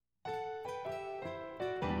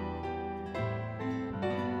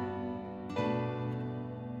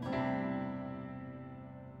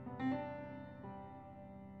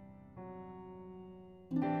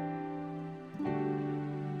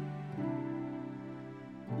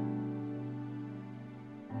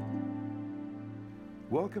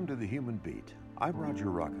Welcome to the Human Beat. I'm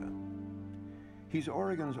Roger Rocca. He's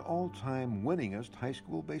Oregon's all-time winningest high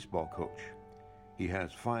school baseball coach. He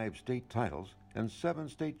has 5 state titles and 7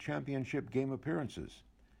 state championship game appearances,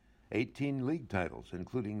 18 league titles,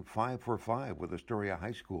 including 5 for 5 with Astoria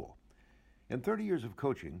High School. In 30 years of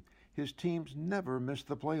coaching, his teams never missed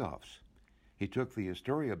the playoffs. He took the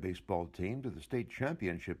Astoria baseball team to the state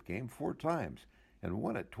championship game 4 times and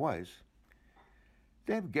won it twice.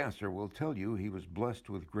 Dave Gasser will tell you he was blessed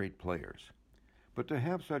with great players. But to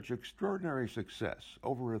have such extraordinary success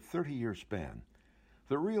over a 30-year span,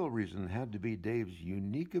 the real reason had to be Dave's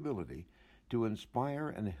unique ability to inspire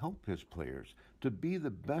and help his players to be the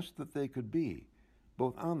best that they could be,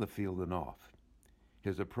 both on the field and off.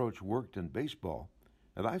 His approach worked in baseball,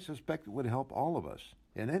 and I suspect it would help all of us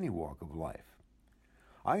in any walk of life.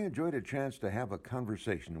 I enjoyed a chance to have a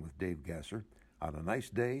conversation with Dave Gasser on a nice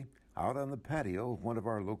day out on the patio of one of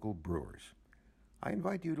our local brewers. I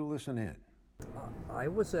invite you to listen in. I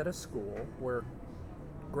was at a school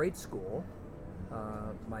grade school,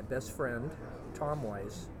 my best friend, Tom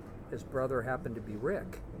Weiss, his brother happened to be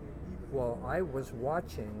Rick. Well, I was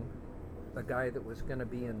watching a guy that was going to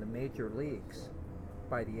be in the major leagues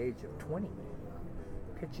by the age of 20,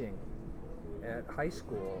 pitching at high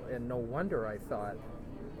school, and no wonder I thought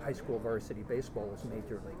high school varsity baseball was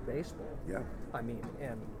Major League Baseball. Yeah. I mean,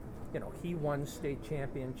 and he won state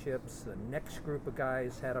championships. The next group of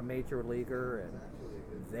guys had a major leaguer, and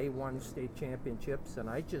they won state championships. And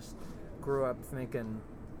I just grew up thinking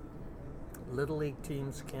Little League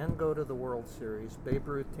teams can go to the World Series. Babe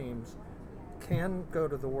Ruth teams can go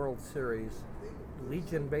to the World Series.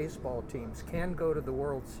 Legion baseball teams can go to the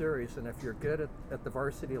World Series. And if you're good at the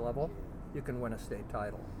varsity level, you can win a state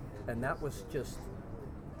title. And that was just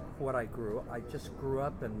what I just grew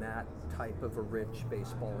up in that type of a rich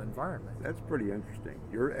baseball environment. That's pretty interesting.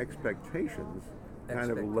 Your expectations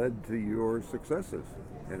kind of led to your successes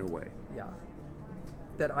in a way. Yeah.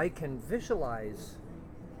 That I can visualize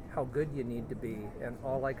how good you need to be, and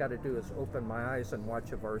all I got to do is open my eyes and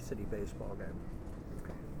watch a varsity baseball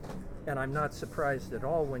game. And I'm not surprised at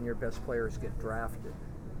all when your best players get drafted.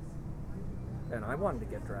 And I wanted to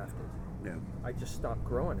get drafted. Yeah. I just stopped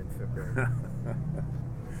growing in February.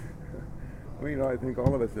 Well, I think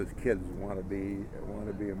all of us as kids want to be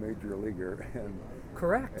a major leaguer, and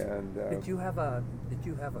correct. And did you have a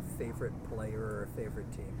favorite player or a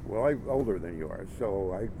favorite team? Well, I'm older than you are,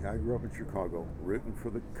 so I grew up in Chicago, rooting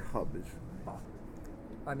for the Cubs. Oh.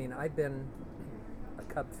 I mean, I've been a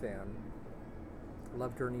Cub fan.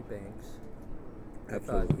 Loved Ernie Banks.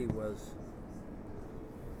 Absolutely. I thought he was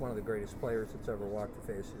one of the greatest players that's ever walked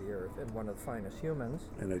the face of the earth, and one of the finest humans.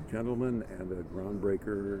 And a gentleman and a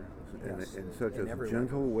groundbreaker, yes, in such a every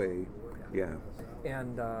gentle way. Yeah.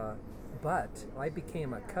 And but I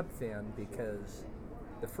became a Cub fan because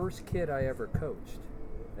the first kid I ever coached,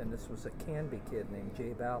 and this was a Canby kid named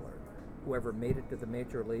Jay Ballard, whoever made it to the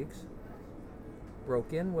major leagues,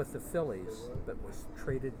 broke in with the Phillies, but was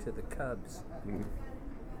traded to the Cubs. Mm-hmm.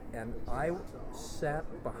 And I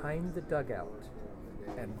sat behind the dugout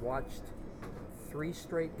and watched 3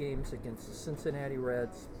 straight games against the Cincinnati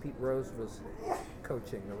Reds. Pete Rose was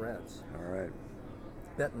coaching the Reds. All right.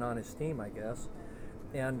 Betting on his team, I guess.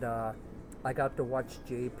 And I got to watch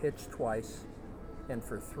Jay pitch twice. And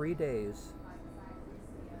for 3 days,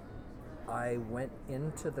 I went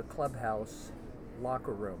into the clubhouse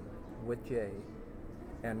locker room with Jay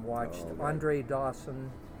and watched Andre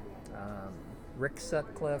Dawson, Rick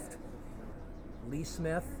Sutcliffe, Lee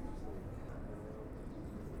Smith.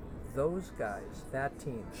 Those guys, that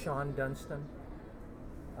team, Sean Dunston,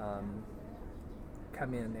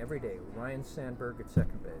 come in every day. Ryan Sandberg at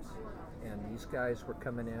second base, and these guys were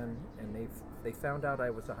coming in, and they found out I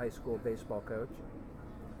was a high school baseball coach,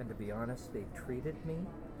 and to be honest, they treated me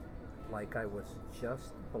like I was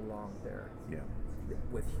just belonged there. Yeah.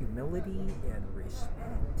 With humility and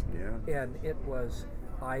respect. Yeah. And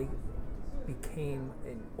I became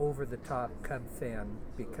an over-the-top Cub fan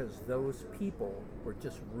because those people were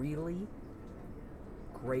just really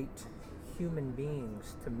great human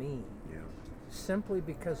beings to me. Yeah. Simply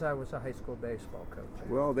because I was a high school baseball coach.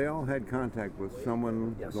 Well, they all had contact with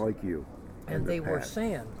someone like you. And they were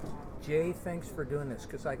saying, Jay, thanks for doing this,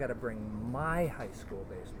 because I got to bring my high school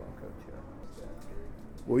baseball coach here.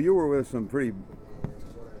 Well, you were with some pretty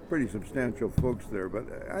substantial folks there, but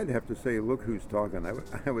I'd have to say, look who's talking.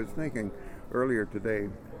 I was thinking earlier today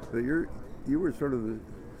that you were sort of the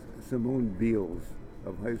Simone Biles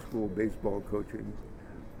of high school baseball coaching.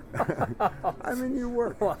 I mean, you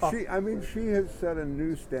work. Well, She has set a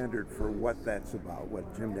new standard for what that's about,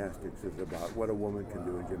 what gymnastics is about, what a woman can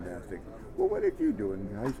do in gymnastics. Well, what did you do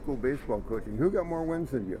in high school baseball coaching? Who got more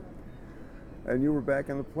wins than you? And you were back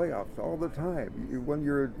in the playoffs all the time. You won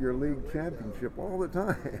your league championship all the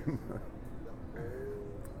time.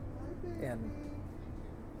 and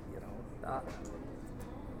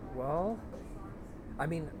well, I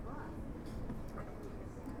mean,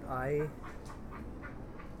 I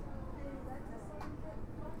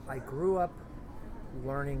grew up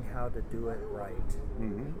learning how to do it right.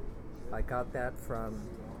 Mm-hmm. I got that from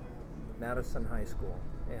Madison High School,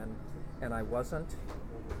 and I wasn't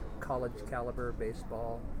college caliber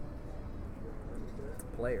baseball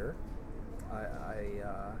player.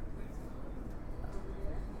 I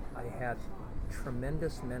had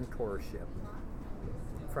tremendous mentorship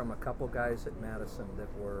from a couple guys at Madison that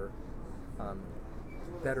were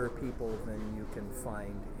better people than you can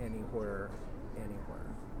find anywhere.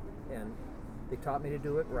 And they taught me to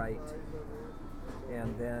do it right.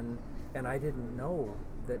 And I didn't know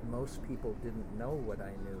that most people didn't know what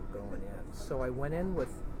I knew going in. So I went in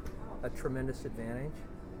with a tremendous advantage,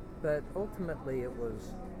 but ultimately it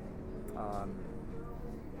was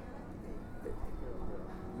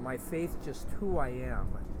my faith, just who I am.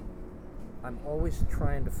 I'm always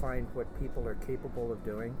trying to find what people are capable of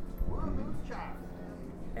doing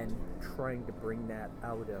and trying to bring that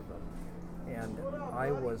out of them. And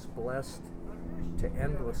I was blessed to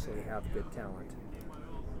endlessly have good talent.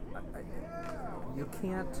 You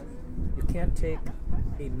can't take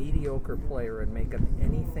a mediocre player and make them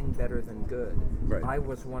anything better than good. Right. I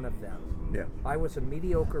was one of them. Yeah. I was a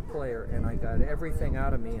mediocre player, and I got everything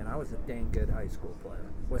out of me, and I was a dang good high school player.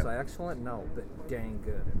 Was I excellent? No, but dang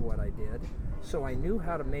good at what I did. So I knew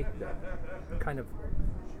how to make the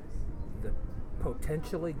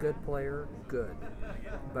potentially good player good.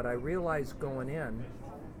 But I realized going in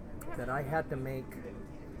that I had to make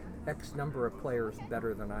X number of players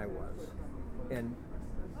better than I was. And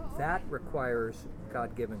that requires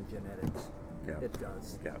God-given genetics. Yeah. It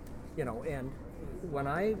does. Yeah. And when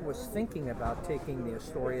I was thinking about taking the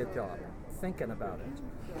Astoria job, thinking about it,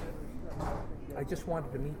 I just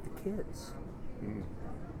wanted to meet the kids. Mm.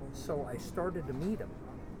 So I started to meet them.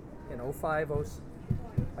 In 05,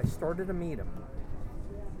 I started to meet them.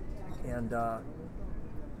 And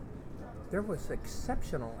there was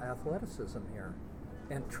exceptional athleticism here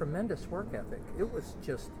and tremendous work ethic. It was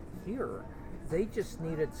just here. They just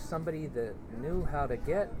needed somebody that knew how to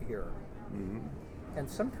get here. Mm-hmm. And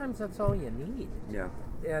sometimes that's all you need. Yeah.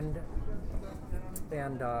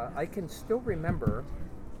 And I can still remember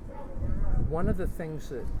one of the things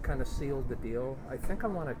that kind of sealed the deal. I think I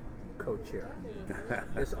want to coach here.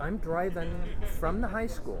 Is I'm driving from the high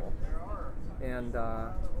school, and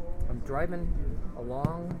I'm driving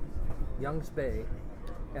along Youngs Bay,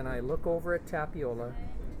 and I look over at Tapiola,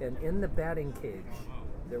 and in the batting cage,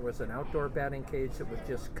 there was an outdoor batting cage that was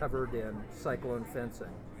just covered in cyclone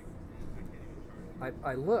fencing.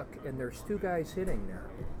 I look, and there's two guys hitting there.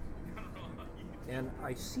 And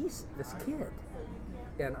I see this kid.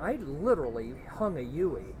 And I literally hung a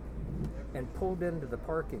Yui and pulled into the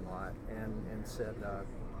parking lot and said,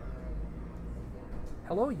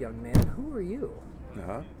 "Hello, young man, who are you?"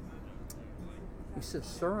 Uh-huh. He said,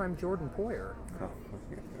 "Sir, I'm Jordan Poyer."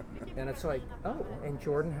 And it's like, "Oh, and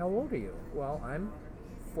Jordan, how old are you?" "Well, I'm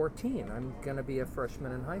 14. I'm going to be a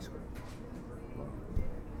freshman in high school."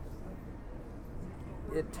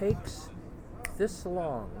 It takes this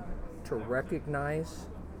long to recognize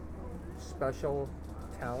special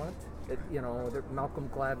talent. Malcolm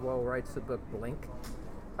Gladwell writes the book Blink.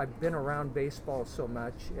 I've been around baseball so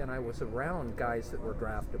much, and I was around guys that were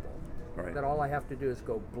draftable. Right. That all I have to do is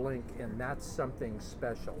go blink, and that's something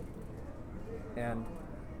special. And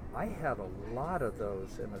I had a lot of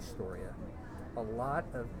those in Astoria. A lot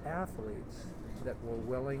of athletes that were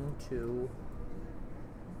willing to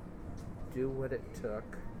do what it took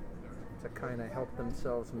to kind of help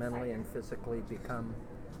themselves mentally and physically become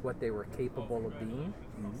what they were capable of being.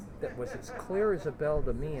 Mm-hmm. That was as clear as a bell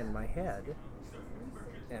to me in my head.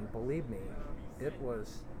 And believe me, it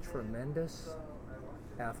was tremendous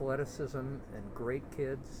athleticism and great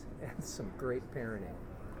kids and some great parenting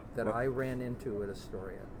that I ran into at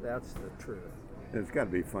Astoria. That's the truth. It's got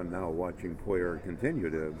to be fun now watching Poyer continue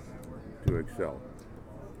to excel.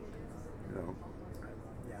 Yeah,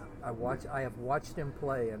 I have watched him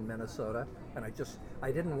play in Minnesota, and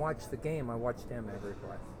I didn't watch the game. I watched him every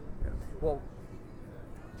play. Yeah. Well,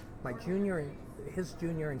 his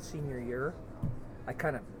junior and senior year, I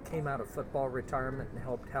kind of came out of football retirement and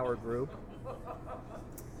helped Howard Rube.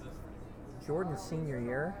 Jordan's senior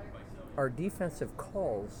year, our defensive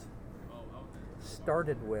calls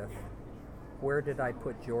started with, where did I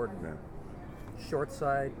put Jordan? Yeah. Short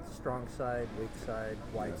side, strong side, weak side,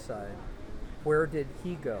 wide side. Where did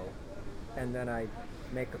he go? And then I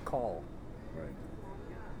make a call. Right.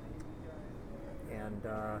 And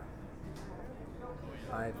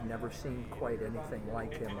I've never seen quite anything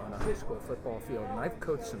like him on a high school football field. And I've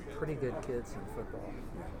coached some pretty good kids in football.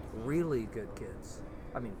 Really good kids.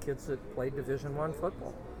 I mean, kids that played Division I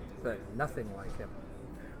football, but nothing like him.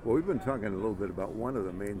 Well, we've been talking a little bit about one of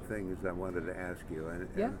the main things I wanted to ask you,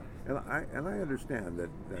 and I understand that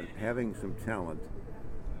having some talent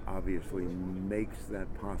obviously makes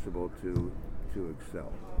that possible to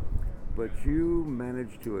excel. But you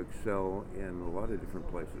managed to excel in a lot of different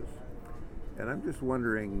places, and I'm just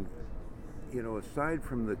wondering, aside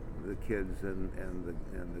from the kids and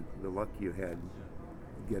the luck you had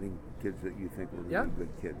getting kids that you think were really good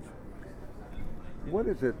kids, what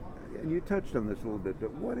is it? And you touched on this a little bit,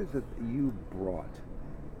 but what is it you brought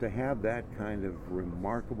to have that kind of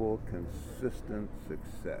remarkable, consistent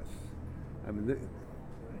success? I mean,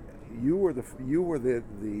 you were the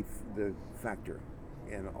factor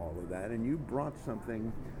in all of that, and you brought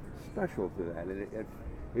something special to that. And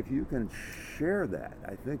if you can share that,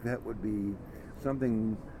 I think that would be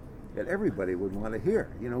something that everybody would want to hear.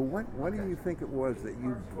 What do you think it was that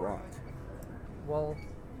you brought? Well,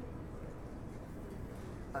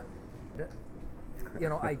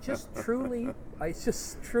 I just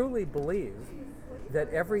truly believe that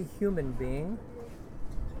every human being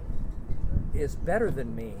is better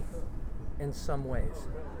than me in some ways.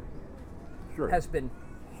 Sure. Has been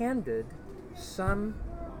handed some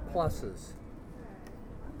pluses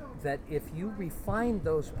that if you refine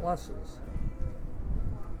those pluses,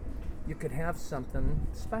 you could have something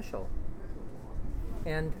special.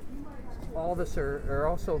 And all of us are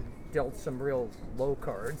also dealt some real low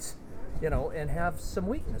cards, and have some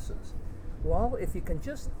weaknesses. Well, if you can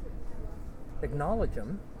just acknowledge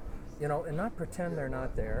them, and not pretend they're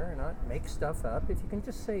not there, and not make stuff up, if you can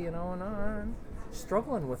just say, I'm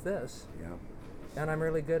struggling with this, and I'm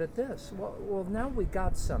really good at this. Well, now we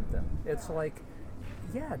got something. It's like,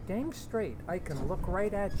 yeah, dang straight, I can look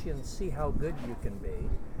right at you and see how good you can be.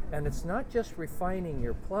 And it's not just refining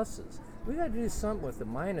your pluses. We got to do something with the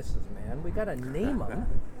minuses, man. We got to name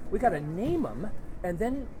them. And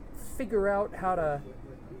then figure out how to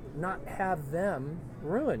not have them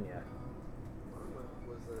ruin you.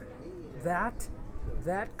 That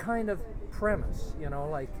kind of premise,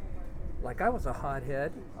 like I was a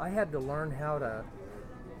hothead. I had to learn how to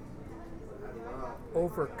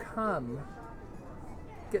overcome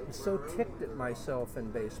getting so ticked at myself in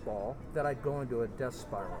baseball that I'd go into a death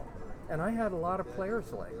spiral. And I had a lot of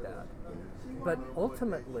players like that. But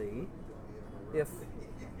ultimately, if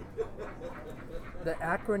the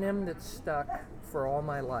acronym that stuck for all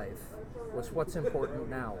my life was what's important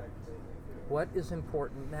now. What is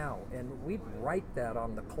important now? And we'd write that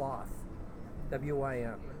on the cloth.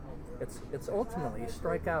 WIN. It's ultimately, you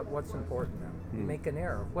strike out what's important now. You make an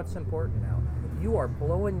error. What's important now? You are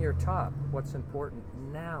blowing your top. What's important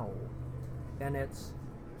now? And it's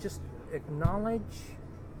just acknowledge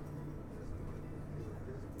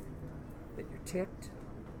that you're ticked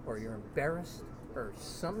or you're embarrassed or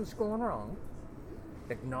something's going wrong.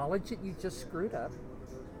 Acknowledge that you just screwed up.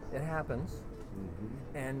 It happens.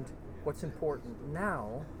 Mm-hmm. And what's important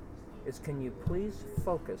now is, can you please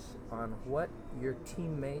focus on what your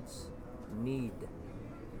teammates need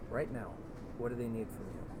right now? What do they need from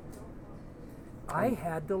you? I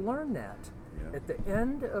had to learn that. Yeah. At the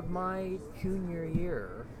end of my junior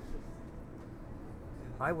year,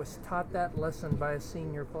 I was taught that lesson by a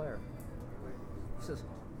senior player. He says,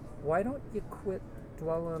 why don't you quit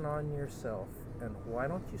dwelling on yourself, and why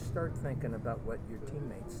don't you start thinking about what your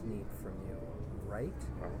teammates need from you right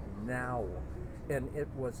now? And it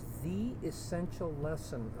was the essential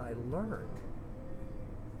lesson I learned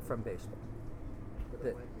from baseball.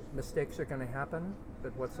 That mistakes are going to happen,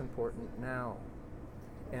 but what's important now?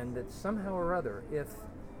 And that somehow or other, if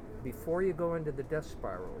before you go into the death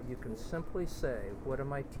spiral, you can simply say, what do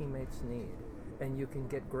my teammates need? And you can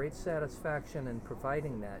get great satisfaction in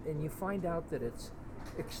providing that. And you find out that it's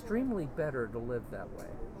extremely better to live that way.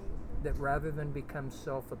 That rather than become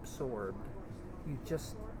self-absorbed, you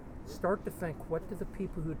just start to think, what do the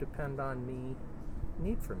people who depend on me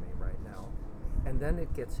need from me right now? And then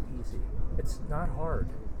it gets easy. It's not hard.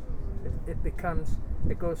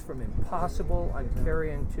 It goes from impossible, I'm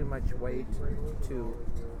carrying too much weight, to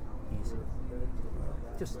easy.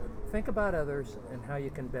 Just think about others and how you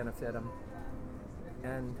can benefit them.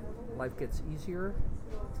 And life gets easier,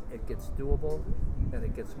 it gets doable, and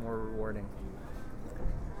it gets more rewarding.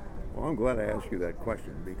 Well, I'm glad I asked you that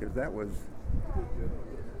question because that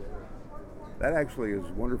actually is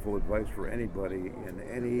wonderful advice for anybody in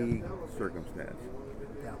any circumstance.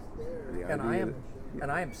 Yeah. The And idea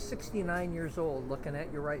I am 69 years old looking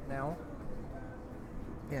at you right now.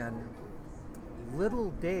 And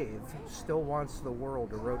little Dave still wants the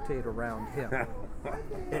world to rotate around him.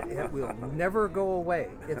 It will never go away.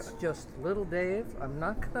 It's just little Dave, I'm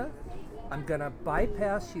gonna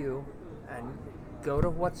bypass you and go to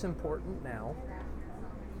what's important now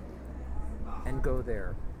and go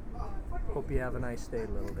there. Hope you have a nice day,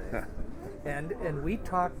 little Dave. And we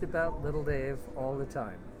talked about little Dave all the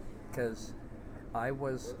time because I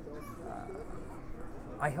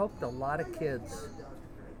helped a lot of kids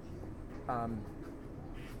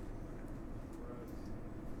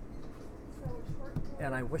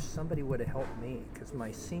and I wish somebody would have helped me because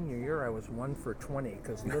my senior year I was 1 for 20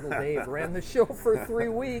 because little Dave ran the show for 3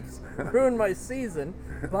 weeks, ruined my season,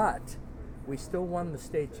 but we still won the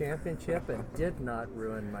state championship and did not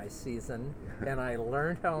ruin my season, and I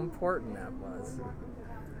learned how important that was.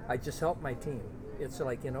 I just helped my team. It's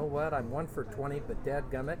like, you know what, I'm 1 for 20, but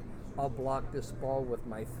dadgummit, I'll block this ball with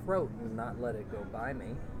my throat and not let it go by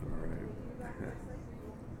me. Right.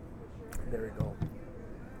 There you go.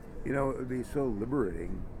 You know, it would be so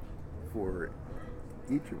liberating for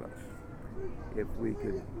each of us if we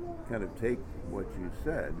could kind of take what you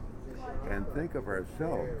said and think of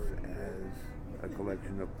ourselves as a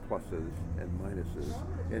collection of pluses and minuses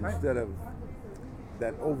instead of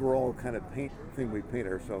that overall kind of thing we paint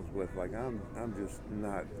ourselves with, like I'm just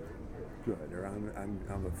not good, or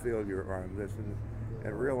I'm a failure, or I'm this,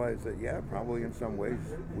 and realize that probably in some ways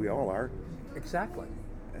we all are. Exactly.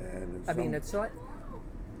 And I mean, it's not.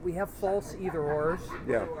 We have false either-ors.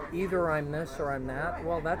 Yeah. Either I'm this or I'm that.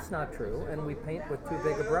 Well, that's not true, and we paint with too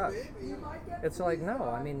big a brush. It's like, no,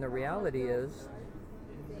 I mean, the reality is,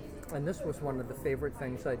 and this was one of the favorite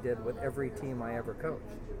things I did with every team I ever coached.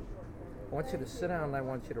 I want you to sit down and I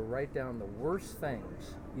want you to write down the worst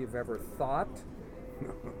things you've ever thought,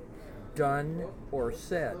 done, or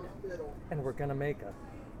said. And we're going to make a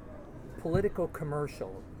political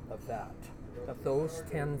commercial of that, of those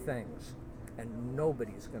 10 things. And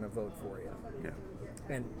nobody's going to vote for you. Yeah.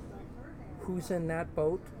 And who's in that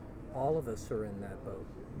boat? All of us are in that boat.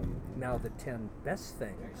 Now the 10 best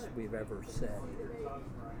things we've ever said,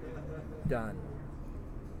 done,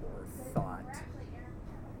 or thought.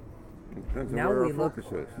 Depends on where our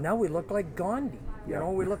focus is. Now we look like Gandhi. Yeah. You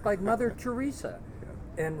know, we look like Mother Teresa. Yeah.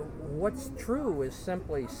 And what's true is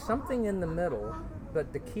simply something in the middle,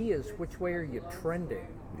 but the key is which way are you trending?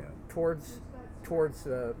 Yeah. Towards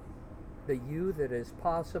the you that is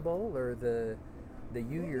possible, or the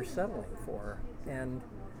you you're settling for. And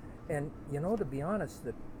you know, to be honest,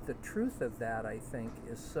 the truth of that, I think,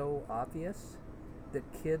 is so obvious that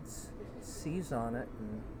kids seize on it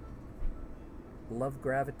and love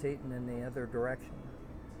gravitating in the other direction.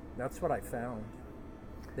 That's what I found.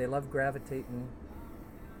 They love gravitating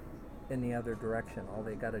in the other direction. All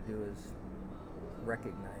they got to do is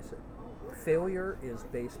recognize it. Failure is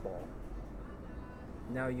baseball.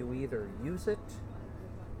 Now you either use it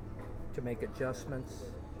to make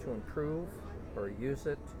adjustments to improve, or use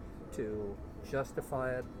it to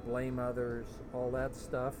justify it, blame others, all that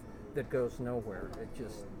stuff that goes nowhere. It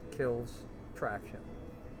just kills traction.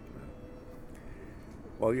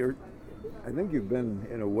 Well, I think you've been,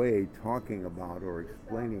 in a way, talking about or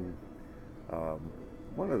explaining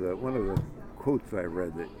one of the quotes I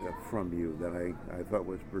read from you that I thought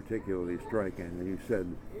was particularly striking. And you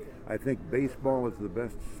said, "I think baseball is the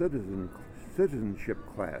best citizenship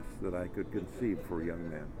class that I could conceive for a young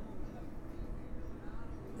man."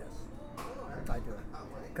 Yes, I do.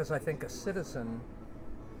 Because I think a citizen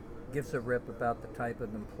gives a rip about the type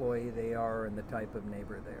of employee they are, and the type of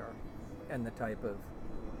neighbor they are, and the type of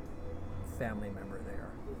family member they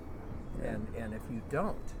are. Yeah. And if you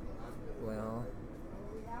don't, well,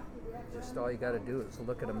 just all you got to do is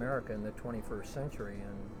look at America in the 21st century,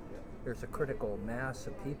 and there's a critical mass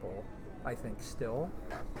of people, I think, still,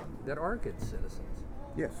 that are good citizens.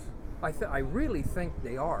 Yes. I really think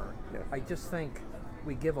they are. Yes. I just think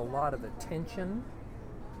we give a lot of attention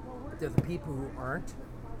to the people who aren't,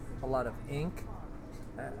 a lot of ink.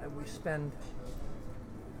 We spend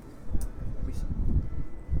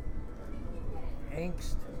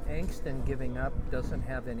angst and giving up doesn't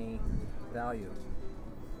have any value.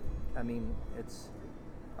 I mean,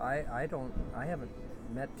 I haven't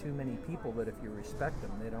met too many people that if you respect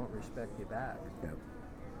them, they don't respect you back. Yep.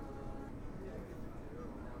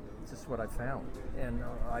 It's just what I found. And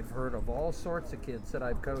I've heard of all sorts of kids that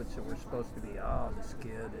I've coached that were supposed to be, this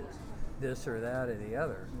kid is this or that or the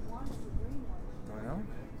other. Well,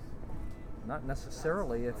 not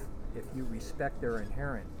necessarily if you respect their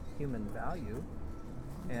inherent human value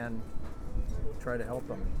and try to help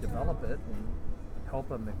them develop it and help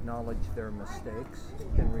them acknowledge their mistakes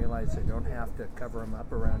and realize they don't have to cover them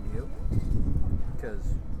up around you,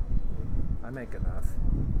 because I make enough.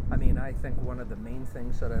 I mean, I think one of the main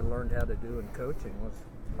things that I learned how to do in coaching was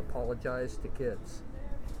apologize to kids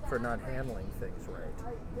for not handling things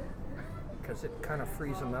right, because it kind of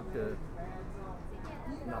frees them up to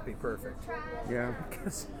not be perfect. Yeah.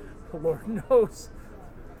 Because Lord knows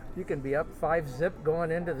you can be up 5-0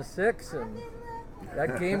 going into the 6th, and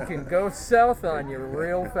that game can go south on you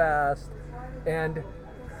real fast, and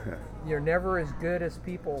you're never as good as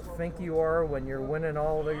people think you are when you're winning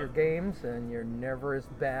all of your games, and you're never as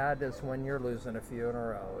bad as when you're losing a few in a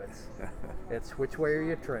row. It's which way are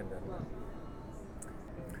you trending?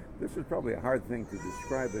 This is probably a hard thing to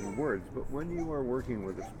describe in words, but when you are working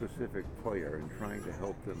with a specific player and trying to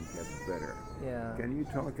help them get better, Yeah. can you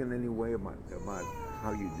talk in any way about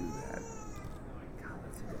how you do that? God,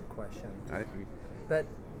 that's a good question. I, But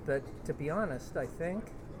to be honest, I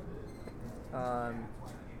think a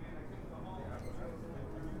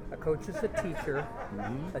coach is a teacher.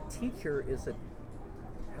 Mm-hmm. A teacher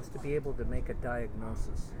has to be able to make a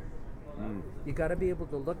diagnosis. You got to be able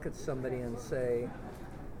to look at somebody and say,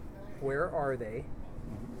 where are they?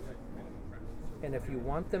 And if you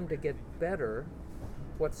want them to get better,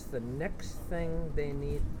 what's the next thing they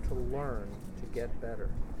need to learn to get better?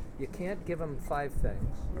 You can't give them 5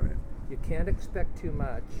 things. right. You can't expect too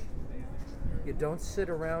much. You don't sit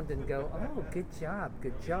around and go, oh, good job,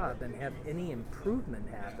 and have any improvement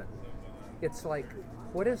happen. It's like,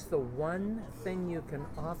 what is the one thing you can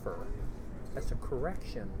offer as a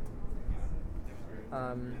correction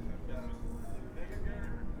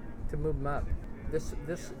to move them up? This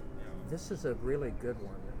is a really good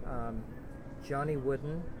one. Johnny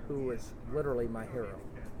Wooden, who is literally my hero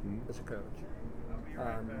as a coach,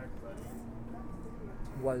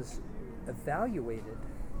 was evaluated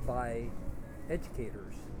by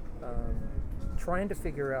educators, trying to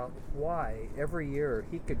figure out why every year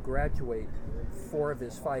he could graduate 4 of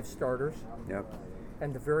his 5 starters, Yep.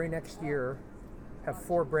 and the very next year have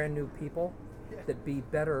 4 brand new people that be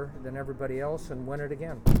better than everybody else and win it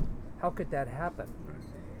again. How could that happen?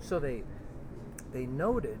 So they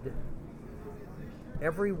noted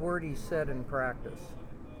every word he said in practice.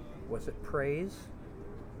 Was it praise?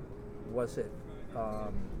 Was it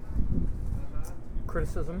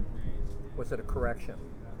criticism? Was it a correction?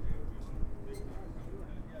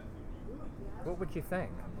 What would you think?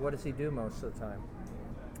 What does he do most of the time?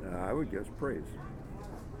 I would guess praise.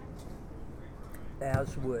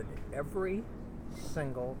 As would every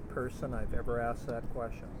single person I've ever asked that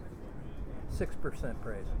question. 6%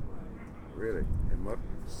 praise. Really? And what?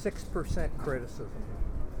 6% criticism.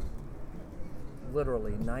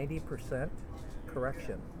 Literally 90%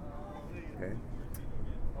 correction. Okay.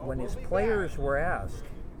 When his players were asked,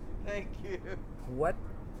 Thank you. what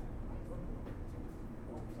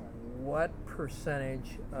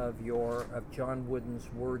percentage of John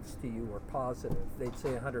Wooden's words to you were positive? They'd say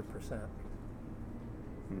 100%.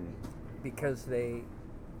 Because they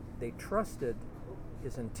trusted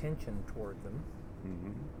his intention toward them,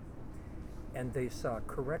 and they saw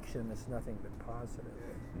correction as nothing but positive,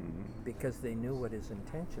 because they knew what his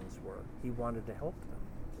intentions were. He wanted to help them.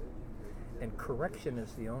 And correction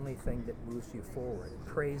is the only thing that moves you forward.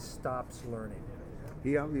 Praise stops learning.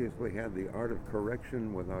 He obviously had the art of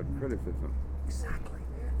correction without criticism. Exactly.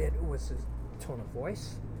 It was his tone of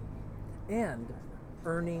voice and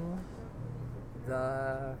earning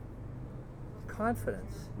the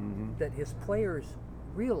confidence that his players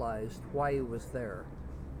realized why he was there.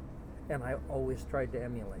 And I always tried to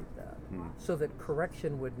emulate that, so that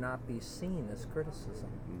correction would not be seen as criticism.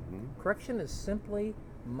 Correction is simply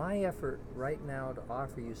my effort right now to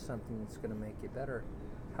offer you something that's going to make you better.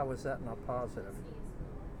 How is that not positive?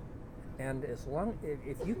 And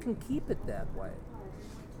if you can keep it that way,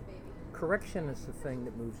 correction is the thing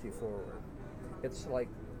that moves you forward. It's like,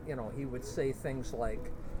 he would say things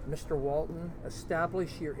like, Mr. Walton,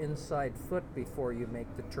 establish your inside foot before you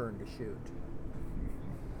make the turn to shoot.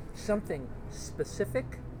 Something specific,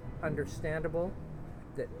 understandable,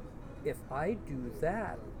 that if I do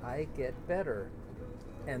that, I get better.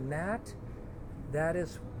 And that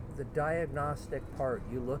is the diagnostic part.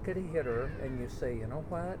 You look at a hitter and you say, you know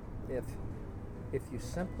what? If you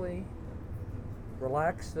simply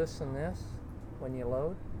relax this and this when you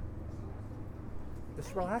load,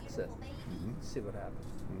 just relax it. See what happens.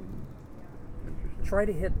 Try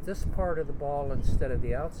to hit this part of the ball instead of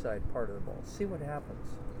the outside part of the ball. See what happens.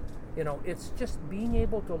 It's just being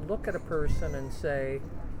able to look at a person and say,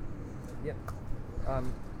 Yeah.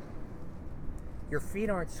 Um, your feet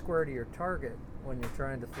aren't square to your target when you're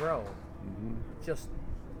trying to throw. Mm-hmm. Just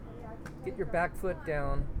get your back foot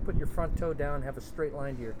down, put your front toe down, have a straight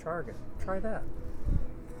line to your target. Try that.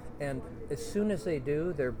 And as soon as they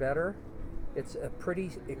do, they're better. It's a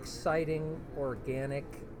pretty exciting, organic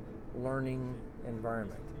learning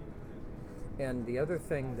environment. And the other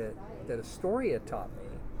thing that Astoria taught me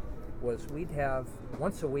was we'd have,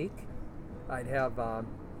 once a week, I'd have,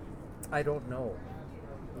 I don't know,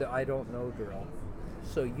 the I don't know drill.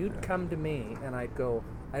 So you'd come to me and I'd go,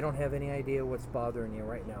 I don't have any idea what's bothering you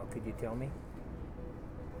right now. Could you tell me?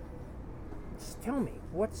 Just tell me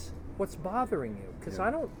what's bothering you, because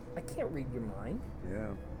I can't read your mind.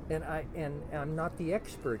 Yeah. And I'm not the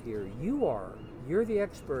expert here. You are. You're the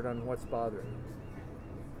expert on what's bothering you.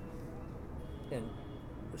 And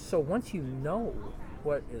so once you know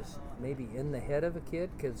what is maybe in the head of a kid,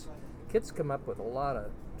 because kids come up with a lot of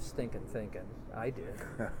stinking thinking. I did.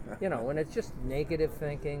 And it's just negative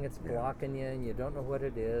thinking. It's blocking you, and you don't know what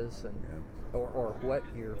it is, and or what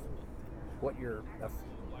your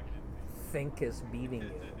think is beating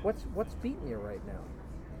you. What's beating you right now?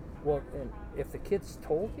 Well, and if the kids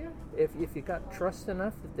told you, if you got trust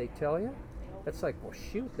enough that they tell you, it's like, well,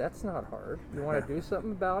 shoot, that's not hard. You want to do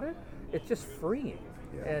something about it? It's just freeing.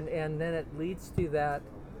 Yeah. And then it leads to that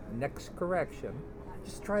next correction.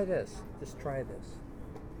 Just try this. Just try this.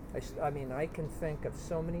 I mean, I can think of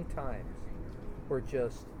so many times where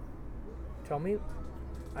just tell me,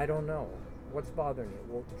 I don't know. What's bothering you?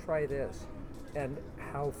 Well, try this. And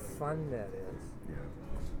how fun that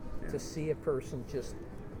is to see a person just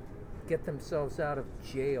get themselves out of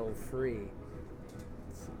jail free.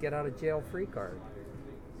 Get out of jail free card.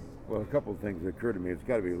 Well, a couple of things occur to me. It's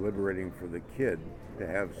got to be liberating for the kid to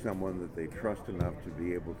have someone that they trust enough to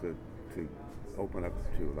be able to open up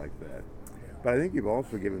to like that. But I think you've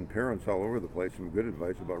also given parents all over the place some good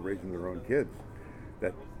advice about raising their own kids.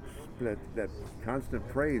 That constant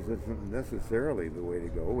praise isn't necessarily the way to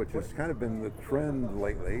go, which has kind of been the trend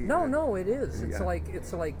lately. No, it is.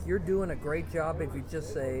 It's like you're doing a great job if you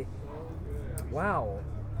just say, "Wow,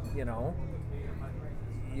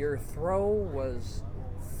 your throw was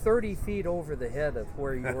 30 feet over the head of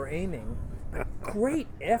where you were aiming. Great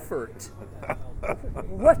effort."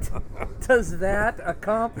 What does that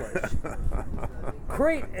accomplish?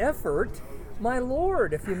 Great effort? My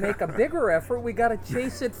Lord, if you make a bigger effort, we got to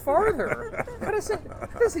chase it farther. That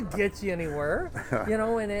doesn't get you anywhere,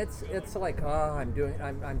 And it's like,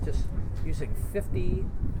 I'm just using 50.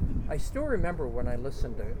 I still remember when I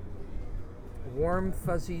listened to Warm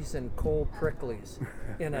Fuzzies and Cold Pricklies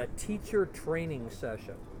in a teacher training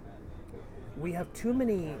session. We have too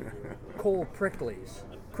many cold pricklies,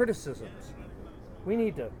 criticisms. We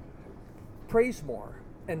need to praise more.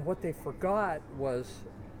 And what they forgot was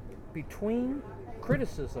between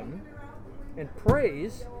criticism and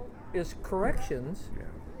praise is corrections,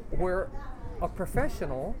 where a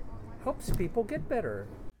professional helps people get better.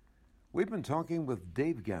 We've been talking with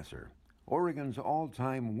Dave Gasser, Oregon's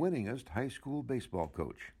all-time winningest high school baseball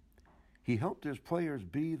coach. He helped his players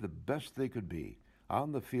be the best they could be,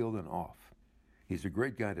 on the field and off. He's a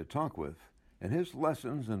great guy to talk with, and his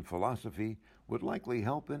lessons and philosophy would likely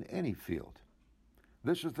help in any field.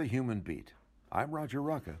 This is The Human Beat. I'm Roger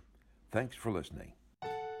Rocca. Thanks for listening.